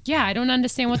comes. Yeah, I don't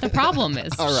understand what the problem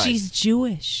is. All right. She's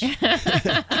Jewish.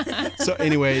 So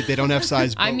anyway, they don't have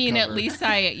size. I mean, cover. at least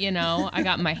I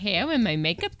got my hair and my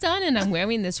makeup done, and I'm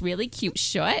wearing this really cute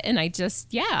shirt, and I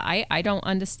don't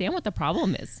understand what the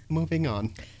problem is. Moving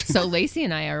on. So Lacey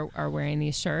and I are wearing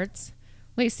these shirts.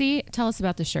 Lacey, tell us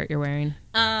about the shirt you're wearing.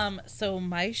 So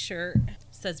my shirt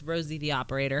says Rosie the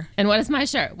Operator. And what is my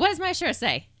shirt? What does my shirt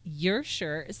say? Your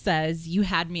shirt says You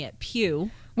Had Me at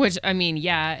Pew. Which, I mean,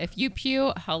 yeah, if you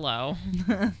pew, hello.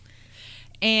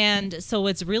 And so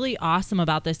what's really awesome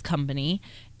about this company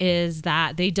is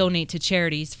that they donate to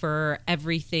charities for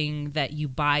everything that you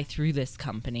buy through this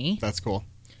company. That's cool.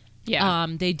 Yeah.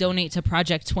 They donate to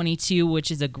Project 22,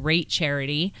 which is a great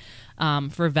charity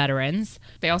for veterans.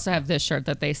 They also have this shirt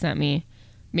that they sent me.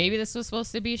 Maybe this was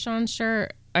supposed to be Sean's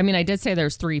shirt. I mean, I did say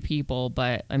there's 3 people,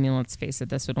 but I mean, let's face it,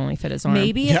 this would only fit his arm.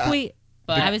 Maybe Yeah. if we.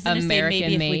 But I was going to say maybe if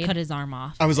we American-made. cut his arm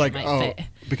off. I was it like, might oh, fit.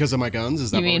 because of my guns?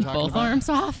 Is that You what mean we're talking both about? arms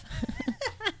off?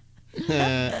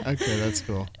 Okay, that's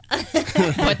cool.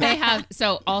 But they have,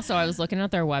 so also I was looking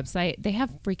at their website. They have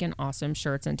freaking awesome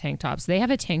shirts and tank tops. They have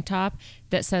a tank top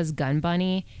that says Gun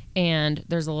Bunny and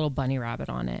there's a little bunny rabbit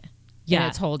on it. Yeah. And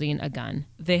it's holding a gun.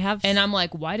 They have. And I'm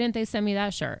like, why didn't they send me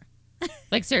that shirt?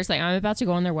 Like, seriously, I'm about to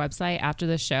go on their website after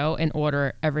the show and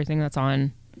order everything that's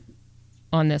on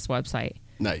this website.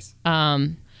 Nice.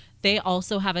 They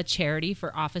also have a charity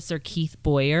for Officer Keith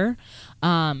Boyer.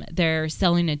 They're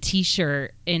selling a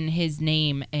T-shirt in his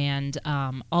name, and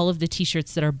all of the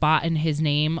T-shirts that are bought in his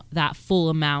name, that full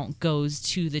amount goes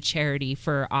to the charity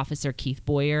for Officer Keith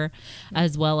Boyer,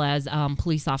 as well as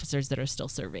police officers that are still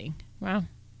serving. Wow.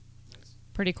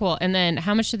 Pretty cool. And then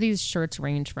how much do these shirts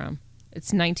range from?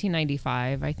 It's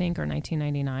 $19.95, I think, or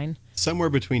 $19.99. Somewhere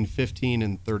between $15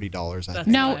 and $30, I think.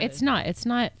 No, it's not. It's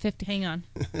not 50. Hang on.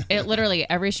 It literally,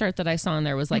 every shirt that I saw in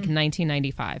there was like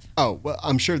 $19.95. Oh, well,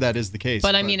 I'm sure that is the case.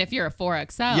 But I mean, if you're a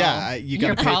 4XL, Yeah, you gotta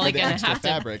you're pay for probably the gonna extra have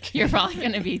fabric. to. You're probably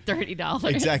going to be $30.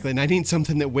 Exactly. And I need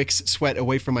something that wicks sweat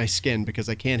away from my skin because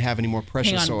I can't have any more pressure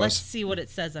Hang on. sores. Let's see what it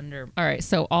says under. All right,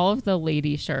 so all of the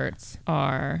lady shirts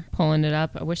are pulling it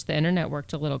up. I wish the internet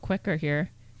worked a little quicker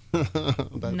here. That's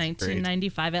great.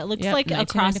 1995. It looks Yep, like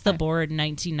across the 1995. board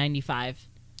 1995.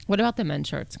 What about the men's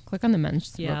shirts? Click on the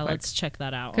men's. Yeah, let's check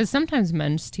that out. Because sometimes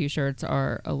men's t-shirts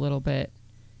are a little bit.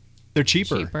 They're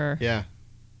cheaper. Cheaper. Yeah,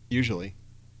 usually.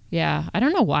 Yeah, I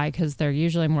don't know why, because they're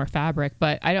usually more fabric,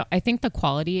 but I think the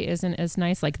quality isn't as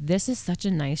nice. Like, this is such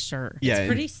a nice shirt. Yeah, and,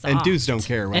 pretty and soft. dudes don't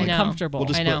care. We're I like, know. comfortable. We'll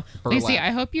just I know. put Lucy, burlap.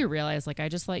 I hope you realize, like, I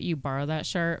just let you borrow that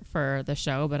shirt for the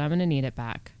show, but I'm gonna need it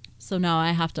back. So now I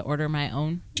have to order my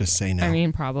own. Just say no. I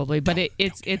mean, probably, but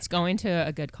it's going to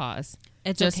a good cause.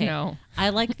 It's Just okay. know. I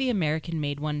like the American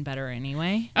made one better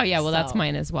anyway. Oh yeah, well that's So,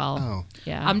 mine as well. Oh.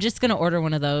 Yeah. I'm just gonna order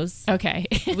one of those. okay.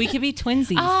 We could be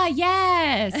twinsies. Ah,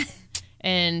 yes.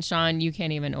 And Sean, you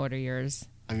can't even order yours.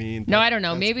 I mean, No, I don't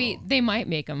know. that's Maybe cool. they might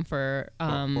make them for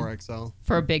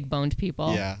 4XL. big boned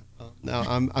people. Yeah. No,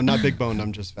 I'm not big boned.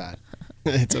 I'm just fat.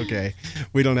 It's okay.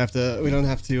 We don't have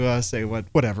to say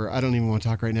whatever. I don't even want to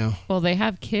talk right now. Well, they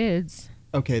have kids.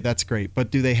 Okay, that's great.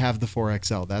 But do they have the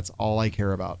 4XL? That's all I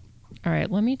care about. All right,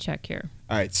 let me check here.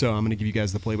 All right, so I'm going to give you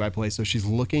guys the play-by-play. So she's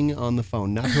looking on the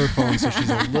phone, not her phone, so she's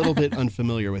a little bit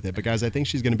unfamiliar with it. But guys, I think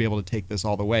she's going to be able to take this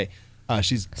all the way.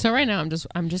 She's So right now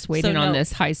I'm just waiting on no.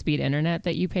 this high speed internet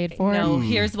that you paid for. No,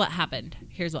 here's what happened.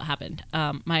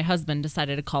 My husband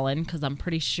decided to call in because I'm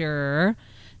pretty sure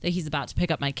that he's about to pick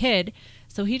up my kid.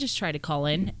 So he just tried to call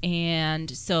in, and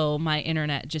so my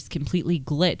internet just completely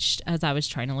glitched as I was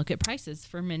trying to look at prices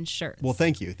for men's shirts. well.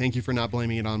 Thank you for not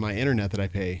blaming it on my internet that I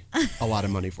pay a lot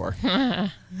of money for.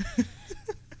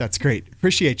 That's great.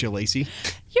 Appreciate you, Lacey.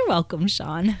 You're welcome,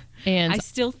 Sean. And I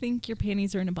still think your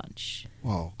panties are in a bunch.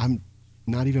 Whoa, I'm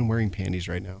not even wearing panties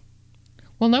right now.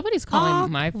 well, nobody's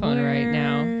calling my phone right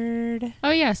now. Awkward. Oh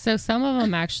yeah, so some of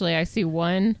them actually, I see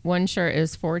one shirt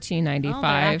is $14.95. Oh, they're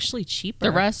actually cheaper.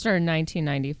 The rest are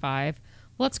 $19.95.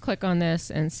 Let's click on this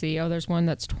and see. Oh, there's one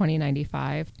that's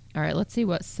 $20.95. All right, let's see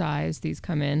what size these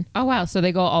come in. Oh wow, so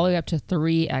they go all the way up to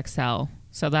 3XL.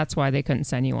 So that's why they couldn't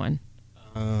send you one.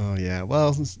 Oh yeah.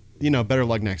 Well, better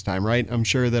luck next time, right? I'm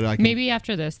sure that I can. Maybe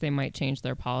after this they might change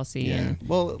their policy. Yeah. And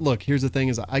Well, look, here's the thing: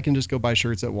 is I can just go buy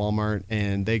shirts at Walmart,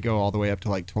 and they go all the way up to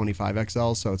like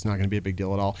 25XL, so it's not going to be a big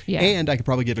deal at all. Yeah. And I could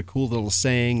probably get a cool little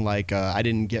saying like, "I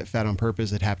didn't get fat on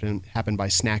purpose; it happened by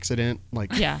snacksident,"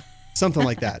 like yeah. something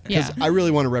like that. Because Yeah. I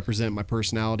really want to represent my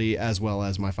personality as well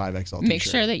as my 5XL. Make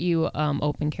t-shirt. sure that you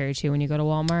open carry too when you go to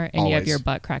Walmart and you have Always. your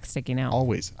butt crack sticking out.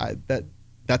 Always.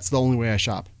 That's the only way I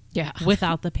shop. Yeah.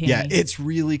 Without the panties. Yeah, it's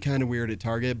really kind of weird at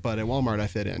Target, but at Walmart I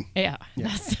fit in. Yeah.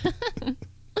 That's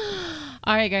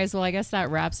all right, guys. Well, I guess that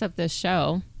wraps up this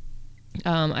show.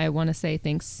 I want to say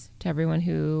thanks to everyone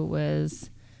who was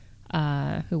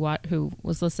who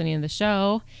was listening to the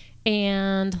show.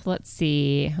 And let's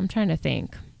see. I'm trying to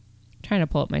think. Trying to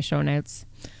pull up my show notes.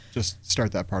 Just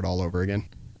start that part all over again.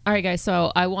 All right, guys.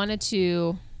 So I wanted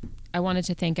to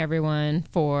thank everyone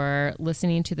for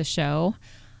listening to the show.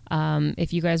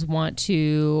 If you guys want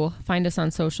to find us on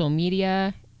social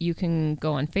media, you can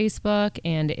go on Facebook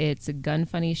and it's Gun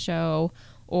Funny Show,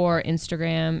 or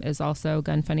Instagram is also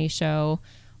Gun Funny Show.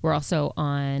 We're also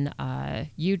on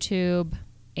YouTube.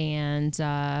 And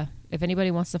if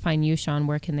anybody wants to find you, Sean,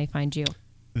 where can they find you?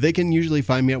 They can usually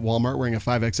find me at Walmart wearing a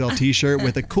 5XL t-shirt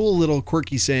with a cool little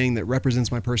quirky saying that represents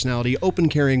my personality, open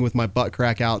carrying with my butt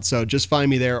crack out. So just find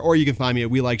me there, or you can find me at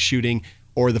We Like Shooting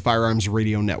or the Firearms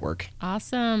Radio Network.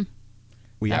 Awesome.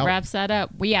 We that out. wraps that up.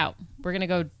 We out. We're going to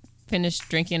go finish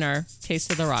drinking our Taste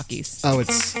of the Rockies. Oh,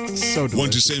 it's so delicious.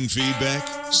 Want to send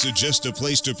feedback? Suggest a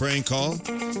place to prank call?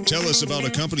 Tell us about a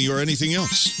company or anything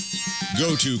else?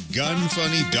 Go to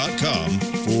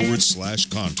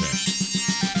gunfunny.com/contact.